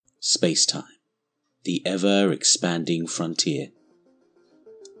Space-time, the ever-expanding frontier.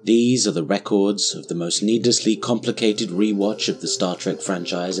 These are the records of the most needlessly complicated rewatch of the Star Trek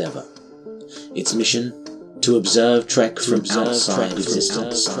franchise ever. Its mission, to observe Trek from outside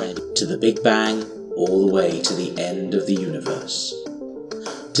existence, to the Big Bang, all the way to the end of the universe.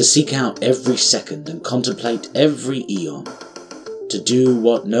 To seek out every second and contemplate every eon. To do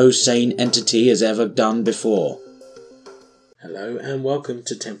what no sane entity has ever done before. Hello and welcome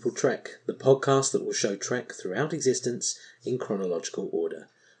to Temporal Trek, the podcast that will show Trek throughout existence in chronological order.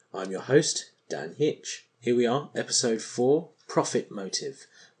 I'm your host, Dan Hitch. Here we are, episode 4, Profit Motive.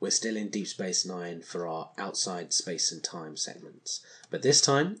 We're still in Deep Space Nine for our outside space and time segments. But this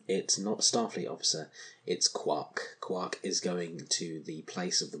time, it's not a Starfleet officer, it's Quark. Quark is going to the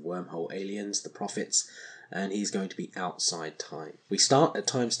place of the wormhole aliens, the Prophets, and he's going to be outside time. We start at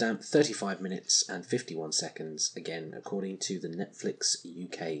timestamp 35 minutes and 51 seconds, again according to the Netflix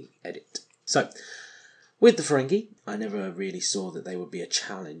UK edit. So, with the Ferengi, I never really saw that they would be a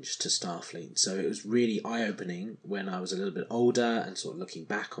challenge to Starfleet, so it was really eye-opening when I was a little bit older and sort of looking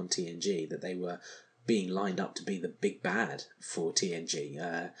back on TNG that they were being lined up to be the big bad for TNG.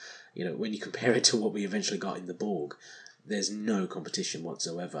 When you compare it to what we eventually got in the Borg, there's no competition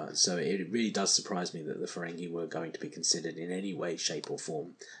whatsoever, so it really does surprise me that the Ferengi were going to be considered in any way, shape or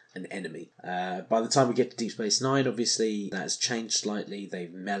form an enemy. By the time we get to Deep Space Nine, obviously that has changed slightly.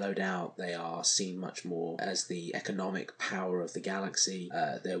 They've mellowed out. They are seen much more as the economic power of the galaxy.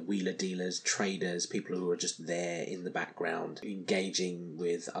 They're wheeler dealers, traders, people who are just there in the background, engaging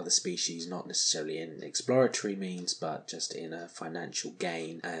with other species, not necessarily in exploratory means, but just in a financial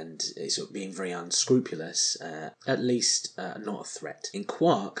gain, and sort of being very unscrupulous, at least not a threat. In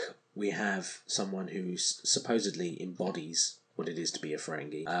Quark, we have someone who supposedly embodies what it is to be a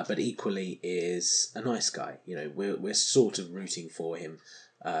Ferengi, but equally is a nice guy. You know, we're sort of rooting for him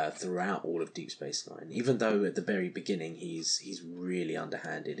throughout all of Deep Space Nine, even though at the very beginning he's really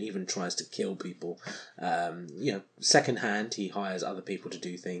underhanded. He even tries to kill people. Secondhand, he hires other people to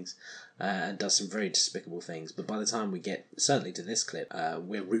do things and does some very despicable things. But by the time we get certainly to this clip,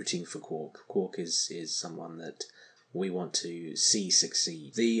 we're rooting for Quark. Quark is someone that we want to see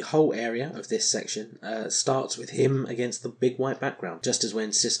succeed. The whole area of this section starts with him against the big white background. Just as when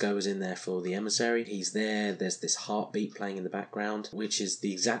Sisko was in there for the emissary, he's there, there's this heartbeat playing in the background, which is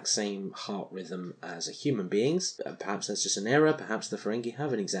the exact same heart rhythm as a human being's. Perhaps that's just an error, perhaps the Ferengi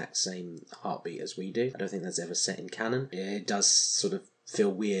have an exact same heartbeat as we do. I don't think that's ever set in canon. It does sort of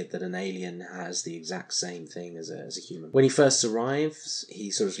feel weird that an alien has the exact same thing as a human. When he first arrives,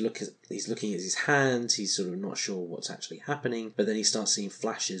 he's looking at his hands, he's sort of not sure what's actually happening, but then he starts seeing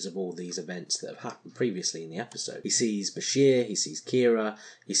flashes of all these events that have happened previously in the episode. He sees Bashir, he sees Kira,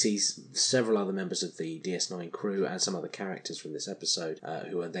 he sees several other members of the DS9 crew and some other characters from this episode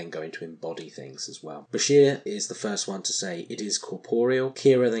who are then going to embody things as well. Bashir is the first one to say it is corporeal.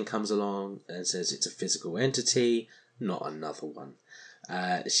 Kira then comes along and says it's a physical entity, not another one.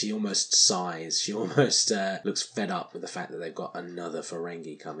 She almost sighs. She almost looks fed up with the fact that they've got another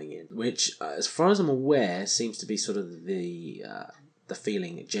Ferengi coming in, which, as far as I'm aware, seems to be sort of the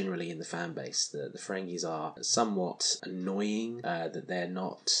feeling generally in the fan base. The Ferengis are somewhat annoying, that they're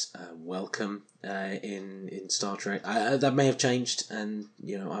not welcome in Star Trek. That may have changed, and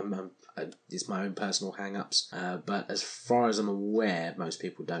it's my own personal hang-ups. But as far as I'm aware, most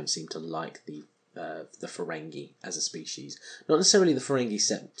people don't seem to like the Ferengi as a species. Not necessarily the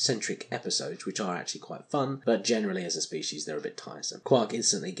Ferengi-centric episodes, which are actually quite fun, but generally as a species they're a bit tiresome. Quark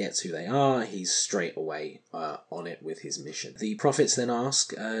instantly gets who they are. He's straight away on it with his mission. The Prophets then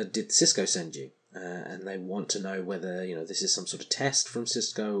ask, did Sisko send you? And they want to know whether, this is some sort of test from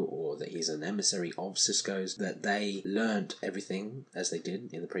Sisko or that he's an emissary of Sisko's, that they learned everything, as they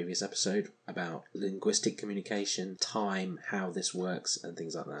did in the previous episode, about linguistic communication, time, how this works, and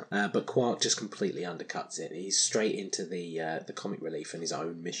things like that. But Quark just completely undercuts it. He's straight into the comic relief and his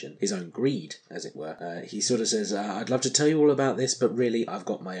own mission, his own greed, as it were. He sort of says, I'd love to tell you all about this, but really I've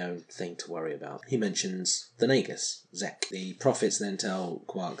got my own thing to worry about. He mentions the Nagus, Zek. The Prophets then tell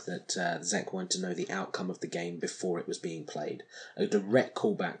Quark that Zek wanted to know the outcome of the game before it was being played. A direct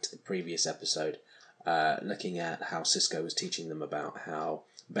callback to the previous episode, looking at how Sisko was teaching them about how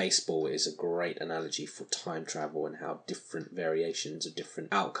baseball is a great analogy for time travel and how different variations of different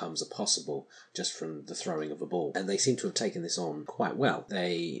outcomes are possible just from the throwing of a ball. And they seem to have taken this on quite well.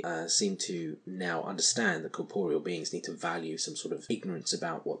 They seem to now understand that corporeal beings need to value some sort of ignorance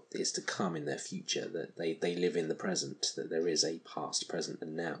about what is to come in their future, that they live in the present, that there is a past, present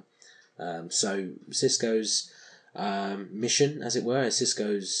and now. So Sisko's mission, as it were.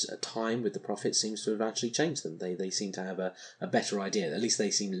 Sisko's time with the Prophet seems to have actually changed them. They seem to have a better idea. At least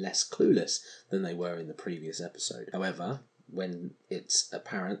they seem less clueless than they were in the previous episode. However, when it's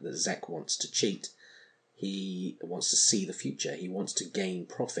apparent that Zek wants to cheat, he wants to see the future. He wants to gain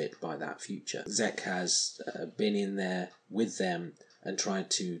profit by that future. Zek has been in there with them and tried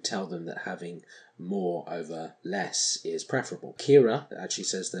to tell them that having more over less is preferable. Kira actually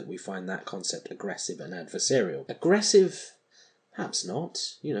says that we find that concept aggressive and adversarial. Aggressive, perhaps not.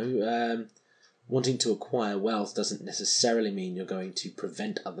 Wanting to acquire wealth doesn't necessarily mean you're going to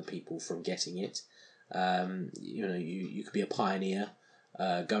prevent other people from getting it. You could be a pioneer,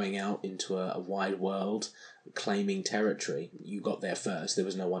 going out into a wide world, claiming territory. You got there first. There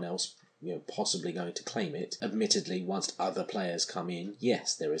was no one else possibly going to claim it. Admittedly, once other players come in,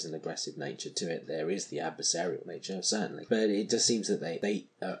 yes, there is an aggressive nature to it. There is the adversarial nature, certainly. But it just seems that they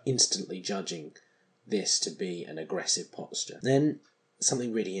are instantly judging this to be an aggressive posture. Then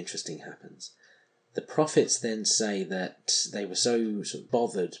something really interesting happens. The prophets then say that they were so sort of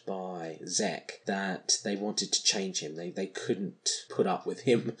bothered by Zek that they wanted to change him. They couldn't put up with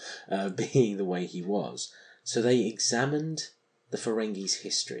him being the way he was. So they examined the Ferengi's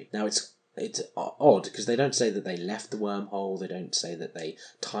history. Now it's odd because they don't say that they left the wormhole. They don't say that they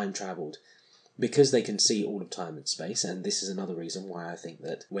time travelled. Because they can see all of time and space, and this is another reason why I think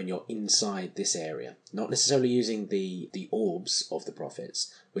that when you're inside this area, not necessarily using the orbs of the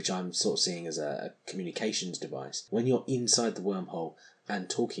prophets, which I'm sort of seeing as a communications device, when you're inside the wormhole and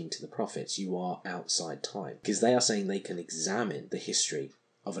talking to the prophets, you are outside time. Because they are saying they can examine the history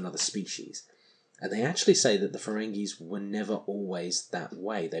of another species. And they actually say that the Ferengis were never always that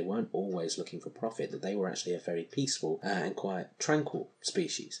way. They weren't always looking for profit, that they were actually a very peaceful and quite tranquil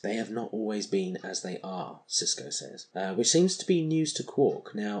species. They have not always been as they are, Sisko says, which seems to be news to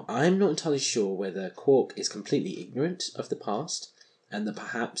Quark. Now, I'm not entirely sure whether Quark is completely ignorant of the past, and that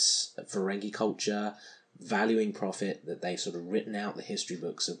perhaps Ferengi culture, valuing profit, that they've sort of written out the history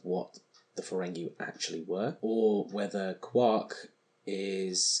books of what the Ferengi actually were, or whether Quark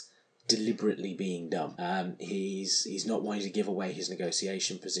is deliberately being dumb. He's not wanting to give away his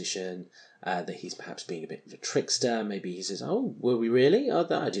negotiation position, that he's perhaps being a bit of a trickster. Maybe he says, oh, were we really? Oh,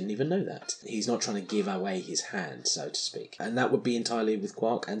 I didn't even know that. He's not trying to give away his hand, so to speak. And that would be entirely with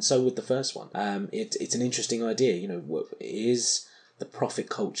Quark, and so with the first one. It's an interesting idea. Is the profit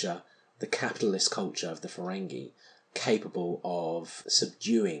culture, the capitalist culture of the Ferengi, capable of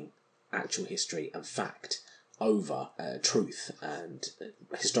subduing actual history and fact over truth and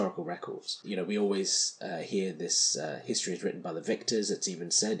historical records? We always hear this history is written by the victors. It's even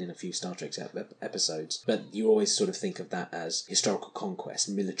said in a few Star Trek episodes, but you always sort of think of that as historical conquest,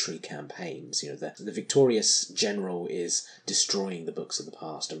 military campaigns. The victorious general is destroying the books of the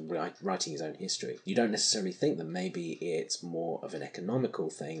past and writing his own history. You don't necessarily think that maybe it's more of an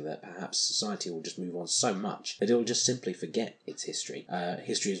economical thing, that perhaps society will just move on so much that it will just simply forget its history.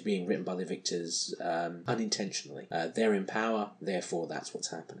 History is being written by the victors unintentionally. They're in power, therefore that's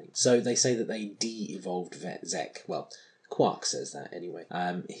what's happening. So they say that they de-evolved Zek. Well, Quark says that anyway.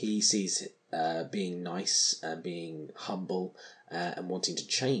 He sees being nice and being humble and wanting to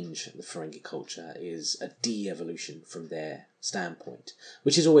change the Ferengi culture is a de-evolution from their standpoint,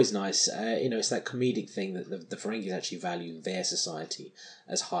 which is always nice. It's that comedic thing that the Ferengis actually value their society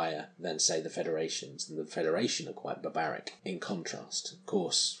as higher than, say, the Federations, and the Federation are quite barbaric in contrast. Of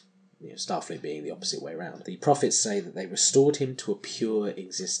course, Starfleet being the opposite way around. The prophets say that they restored him to a pure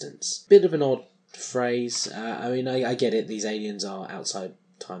existence. Bit of an odd phrase. I get it. These aliens are outside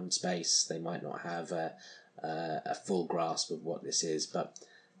time and space. They might not have a full grasp of what this is, but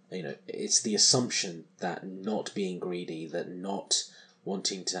it's the assumption that not being greedy, that not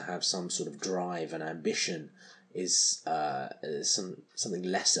wanting to have some sort of drive and ambition is something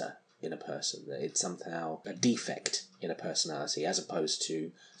lesser in a person, that it's somehow a defect in a personality as opposed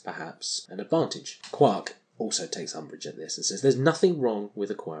to perhaps an advantage. Quark also takes umbrage at this and says there's nothing wrong with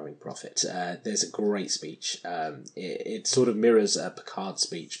acquiring profit. There's a great speech. It sort of mirrors a Picard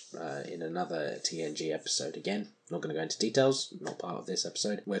speech in another TNG episode. Again, not going to go into details, not part of this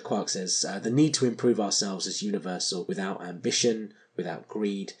episode, where Quark says the need to improve ourselves is universal. Without ambition, without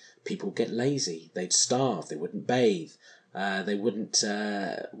greed, people get lazy. They'd starve, they wouldn't bathe, they wouldn't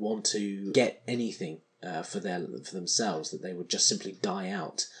want to get anything for themselves, that they would just simply die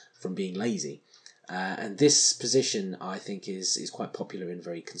out from being lazy. And this position, I think, is quite popular in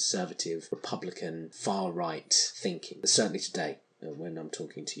very conservative, Republican, far-right thinking. Certainly today, when I'm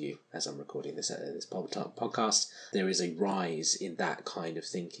talking to you, as I'm recording this podcast, there is a rise in that kind of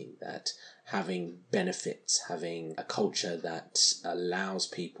thinking, that having benefits, having a culture that allows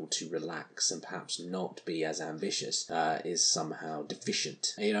people to relax and perhaps not be as ambitious is somehow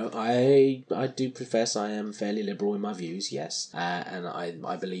deficient. I do profess I am fairly liberal in my views, yes, and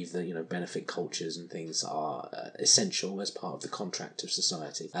I believe that benefit cultures and things are essential as part of the contract of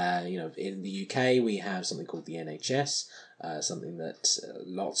society. In the UK we have something called the NHS. Something that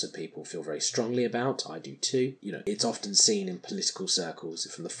lots of people feel very strongly about. I do too. It's often seen in political circles,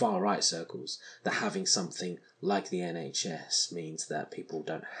 from the far right circles, that having something like the NHS means that people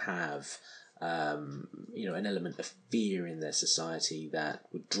don't have an element of fear in their society that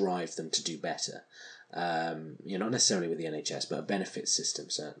would drive them to do better. Not necessarily with the NHS, but a benefit system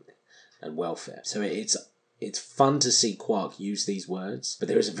certainly, and welfare. So it's fun to see Quark use these words, but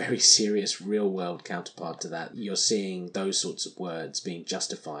there is a very serious real-world counterpart to that. You're seeing those sorts of words being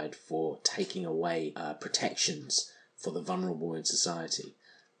justified for taking away protections for the vulnerable in society.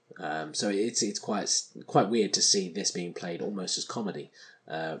 So it's quite weird to see this being played almost as comedy,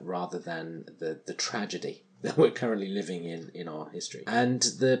 rather than the tragedy that we're currently living in our history. And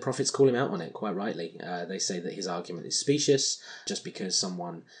the prophets call him out on it, quite rightly. They say that his argument is specious. Just because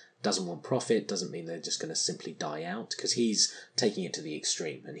someone doesn't want profit doesn't mean they're just going to simply die out, because he's taking it to the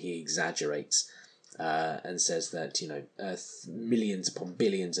extreme and he exaggerates and says that millions upon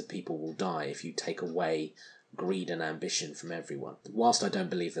billions of people will die if you take away greed and ambition from everyone. Whilst I don't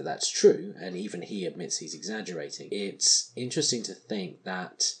believe that that's true, and even he admits he's exaggerating, it's interesting to think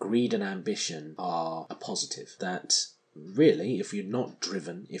that greed and ambition are a positive. That really, if you're not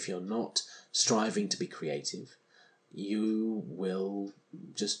driven, if you're not striving to be creative, you will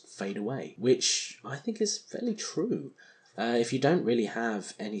just fade away, which I think is fairly true. If you don't really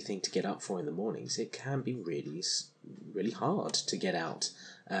have anything to get up for in the mornings, it can be really hard to get out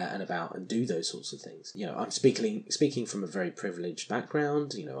and about and do those sorts of things. I'm speaking from a very privileged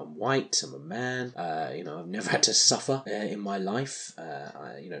background. I'm white, I'm a man. I've never had to suffer in my life.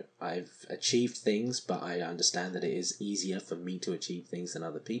 I've achieved things, but I understand that it is easier for me to achieve things than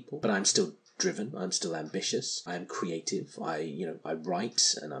other people. But I'm still driven, I'm still ambitious, I'm creative, I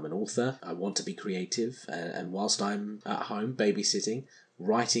write and I'm an author, I want to be creative, and whilst I'm at home babysitting,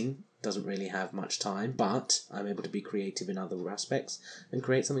 writing doesn't really have much time, but I'm able to be creative in other aspects and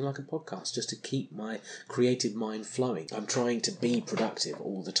create something like a podcast just to keep my creative mind flowing. I'm trying to be productive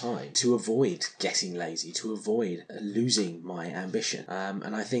all the time to avoid getting lazy, to avoid losing my ambition,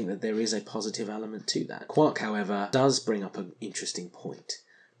 and I think that there is a positive element to that. Quark, however, does bring up an interesting point.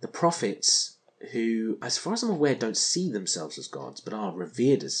 The prophets, who, as far as I'm aware, don't see themselves as gods, but are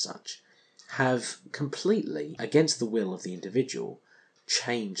revered as such, have completely, against the will of the individual,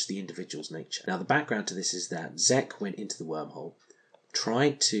 changed the individual's nature. Now, the background to this is that Zek went into the wormhole,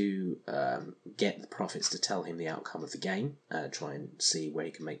 tried to get the prophets to tell him the outcome of the game, try and see where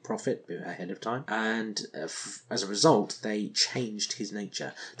he can make profit ahead of time, and as a result they changed his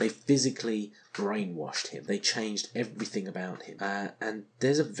nature. They physically brainwashed him. They changed everything about him, and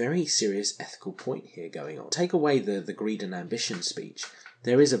there's a very serious ethical point here going on. Take away the greed and ambition speech,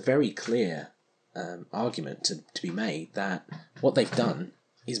 there is a very clear argument to be made that what they've done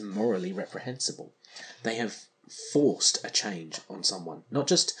is morally reprehensible. They have forced a change on someone, not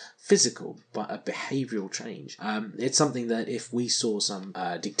just physical but a behavioural change. It's something that if we saw some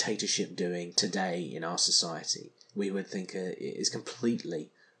dictatorship doing today in our society, we would think it is completely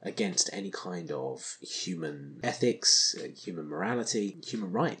against any kind of human ethics, human morality,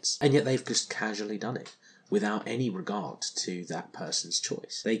 human rights, and yet they've just casually done it without any regard to that person's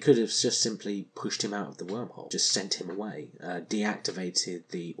choice. They could have just simply pushed him out of the wormhole, just sent him away, deactivated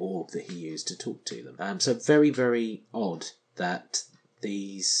the orb that he used to talk to them. So very, very odd that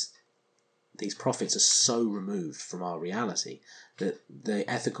these prophets are so removed from our reality that the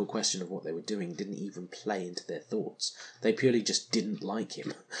ethical question of what they were doing didn't even play into their thoughts. They purely just didn't like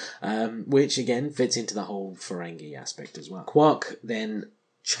him, which again fits into the whole Ferengi aspect as well. Quark then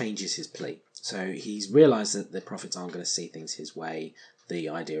changes his plea. So he's realised that the prophets aren't going to see things his way, the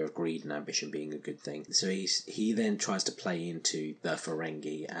idea of greed and ambition being a good thing. So he then tries to play into the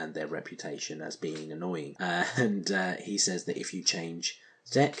Ferengi and their reputation as being annoying. And he says that if you change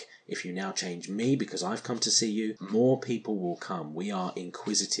Zek, if you now change me because I've come to see you, more people will come. We are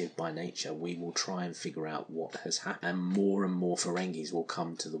inquisitive by nature. We will try and figure out what has happened, and more Ferengis will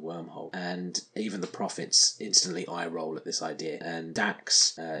come to the wormhole. And even the prophets instantly eye roll at this idea. And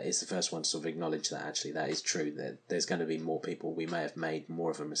Dax is the first one to sort of acknowledge that actually that is true, that there's going to be more people. We may have made more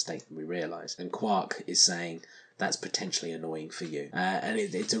of a mistake than we realise. And Quark is saying, that's potentially annoying for you. And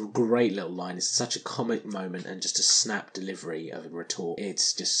it's a great little line. It's such a comic moment and just a snap delivery of a retort.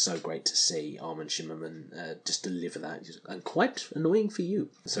 It's just so great to see Armin Shimmerman just deliver that, and quite annoying for you.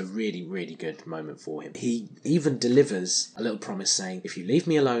 So really, really good moment for him. He even delivers a little promise saying, if you leave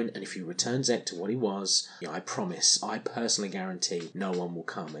me alone and if you return Zek to what he was, I promise, I personally guarantee no one will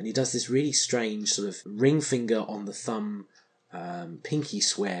come. And he does this really strange sort of ring finger on the thumb, pinky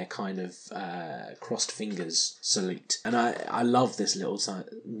swear kind of crossed fingers salute, and I love this little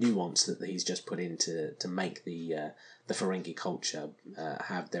nuance that he's just put in to make the Ferengi culture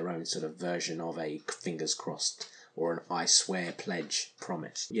have their own sort of version of a fingers crossed or an I swear pledge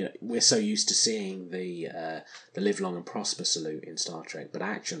promise. We're so used to seeing the live long and prosper salute in Star Trek, but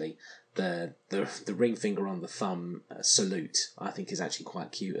actually the ring finger on the thumb salute I think is actually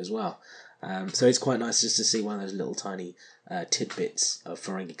quite cute as well. So it's quite nice just to see one of those little tiny tidbits of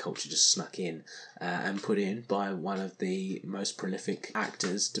Ferengi culture just snuck in and put in by one of the most prolific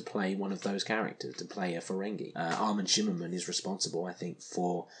actors to play one of those characters, to play a Ferengi. Armin Shimmerman is responsible, I think,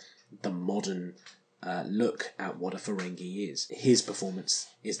 for the modern look at what a Ferengi is. His performance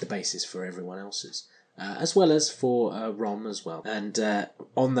is the basis for everyone else's, as well as for Rom as well. And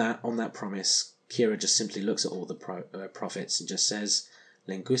on that promise, Kira just simply looks at all the prophets and just says,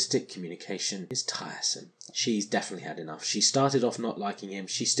 linguistic communication is tiresome. She's definitely had enough. She started off not liking him.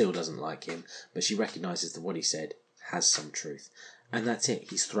 She still doesn't like him, but she recognises that what he said has some truth. And that's it.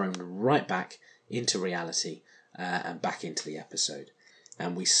 He's thrown right back into reality and back into the episode.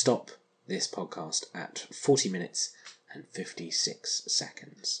 And we stop this podcast at 40 minutes and 56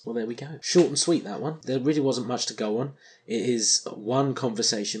 seconds. Well, there we go. Short and sweet, that one. There really wasn't much to go on. It is one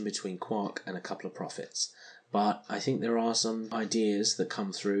conversation between Quark and a couple of prophets. But I think there are some ideas that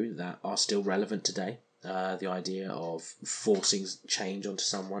come through that are still relevant today. The idea of forcing change onto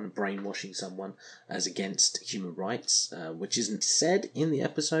someone, brainwashing someone as against human rights, which isn't said in the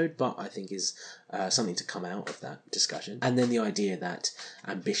episode, but I think is something to come out of that discussion. And then the idea that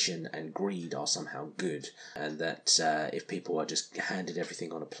ambition and greed are somehow good, and that if people are just handed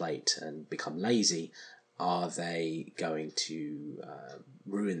everything on a plate and become lazy, are they going to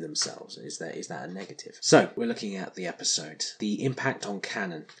ruin themselves? Is that a negative? So, we're looking at the episode. The impact on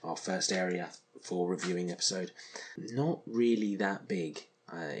canon, our first area for reviewing the episode. Not really that big,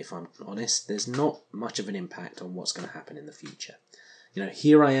 if I'm honest. There's not much of an impact on what's going to happen in the future.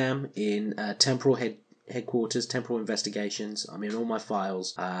 Here I am in temporal headquarters, temporal investigations. I'm in all my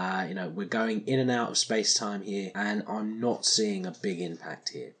files. We're going in and out of space-time here, and I'm not seeing a big impact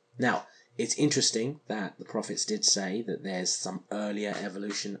here. Now, it's interesting that the prophets did say that there's some earlier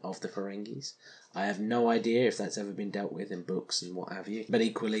evolution of the Ferengis. I have no idea if that's ever been dealt with in books and what have you, but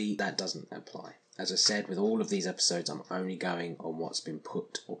equally that doesn't apply. As I said, with all of these episodes, I'm only going on what's been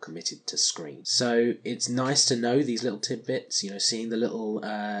put or committed to screen. So it's nice to know these little tidbits, seeing the little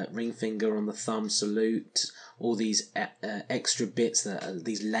ring finger on the thumb salute, all these extra bits,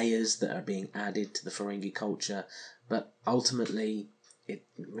 these layers that are being added to the Ferengi culture, but ultimately it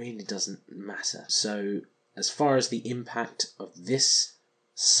really doesn't matter. So as far as the impact of this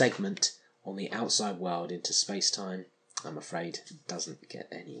segment on the outside world into space-time, I'm afraid it doesn't get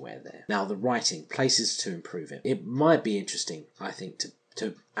anywhere there. Now, the writing, places to improve it. It might be interesting, I think,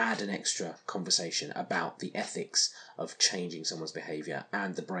 to add an extra conversation about the ethics of changing someone's behaviour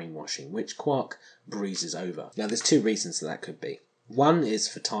and the brainwashing, which Quark breezes over. Now, there's two reasons that could be. One is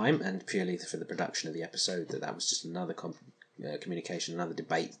for time and purely for the production of the episode, that was just another communication, another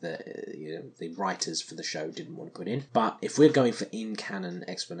debate that the writers for the show didn't want to put in. But if we're going for in-canon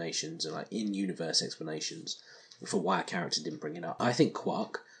explanations, or in-universe explanations for why a character didn't bring it up, I think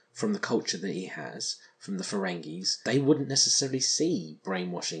Quark, from the culture that he has, from the Ferengis, they wouldn't necessarily see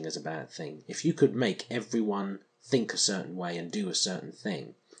brainwashing as a bad thing. If you could make everyone think a certain way and do a certain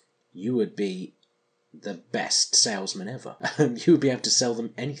thing, you would be the best salesman ever. You would be able to sell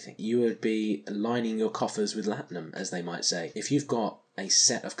them anything. You would be lining your coffers with latinum, as they might say. If you've got a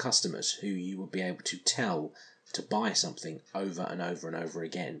set of customers who you would be able to tell to buy something over and over and over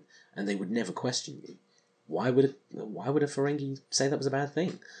again, and they would never question you, why would a Ferengi say that was a bad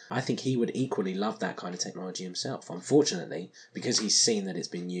thing? I think he would equally love that kind of technology himself. Unfortunately, because he's seen that it's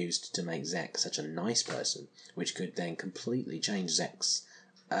been used to make Zek such a nice person, which could then completely change Zek's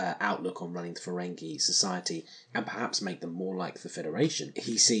outlook on running the Ferengi society and perhaps make them more like the Federation,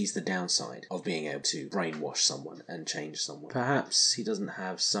 he sees the downside of being able to brainwash someone and change someone. Perhaps he doesn't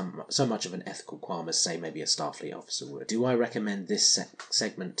have so much of an ethical qualm as, say, maybe a Starfleet officer would. Do I recommend this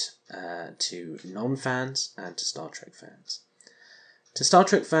segment to non-fans and to Star Trek fans? To Star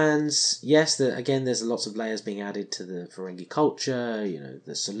Trek fans, yes, there's lots of layers being added to the Ferengi culture,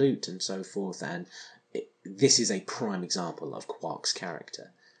 the salute and so forth, and this is a prime example of Quark's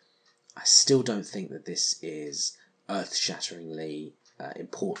character. I still don't think that this is earth-shatteringly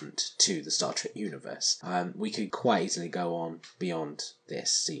important to the Star Trek universe. We could quite easily go on beyond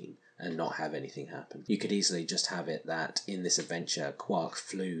this scene and not have anything happen. You could easily just have it that in this adventure, Quark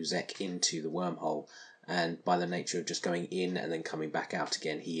flew Zek into the wormhole, and by the nature of just going in and then coming back out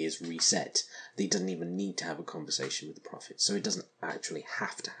again, he is reset. He doesn't even need to have a conversation with the Prophet, so it doesn't actually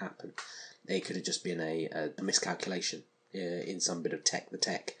have to happen. It could have just been a miscalculation in some bit of the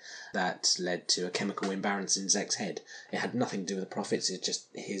tech, that led to a chemical imbalance in Zek's head. It had nothing to do with the Prophets, it's just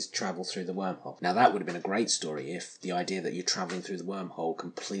his travel through the wormhole. Now that would have been a great story if the idea that you're travelling through the wormhole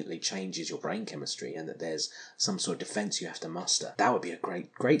completely changes your brain chemistry and that there's some sort of defence you have to muster. That would be a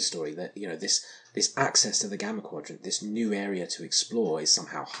great story, that, you know, this access to the Gamma Quadrant, this new area to explore, is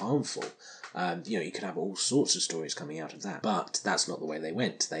somehow harmful. You could have all sorts of stories coming out of that. But that's not the way they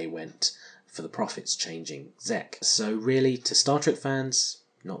went. They went for the Prophets changing Zek. So really, to Star Trek fans,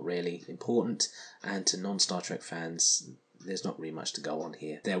 not really important, and to non-Star Trek fans, there's not really much to go on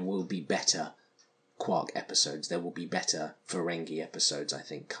here. There will be better Quark episodes, there will be better Ferengi episodes, I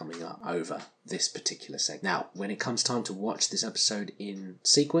think, coming up over this particular segment. Now, when it comes time to watch this episode in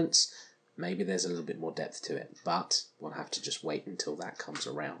sequence, maybe there's a little bit more depth to it, but we'll have to just wait until that comes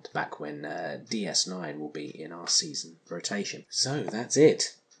around, back when DS9 will be in our season rotation. So that's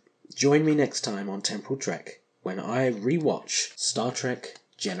it. Join me next time on Temporal Trek when I rewatch Star Trek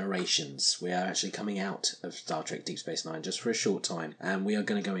Generations. We are actually coming out of Star Trek Deep Space Nine just for a short time, and we are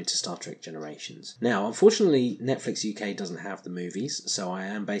going to go into Star Trek Generations. Now, unfortunately, Netflix UK doesn't have the movies, so I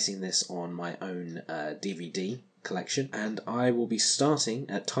am basing this on my own DVD collection, and I will be starting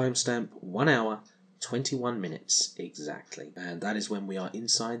at timestamp 1 hour 21 minutes exactly, and that is when we are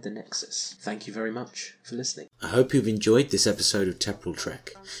inside the Nexus. Thank you very much for listening. I hope you've enjoyed this episode of Temporal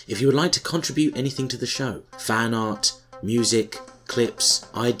Trek. If you would like to contribute anything to the show, fan art, music, clips,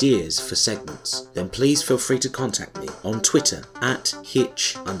 ideas for segments, then please feel free to contact me on Twitter at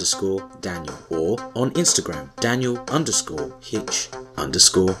Hitch_Daniel or on Instagram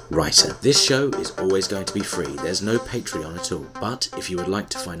Daniel_Hitch_writer. This show is always going to be free. There's no Patreon at all. But if you would like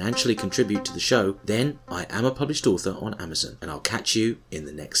to financially contribute to the show, then I am a published author on Amazon, and I'll catch you in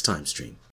the next time stream.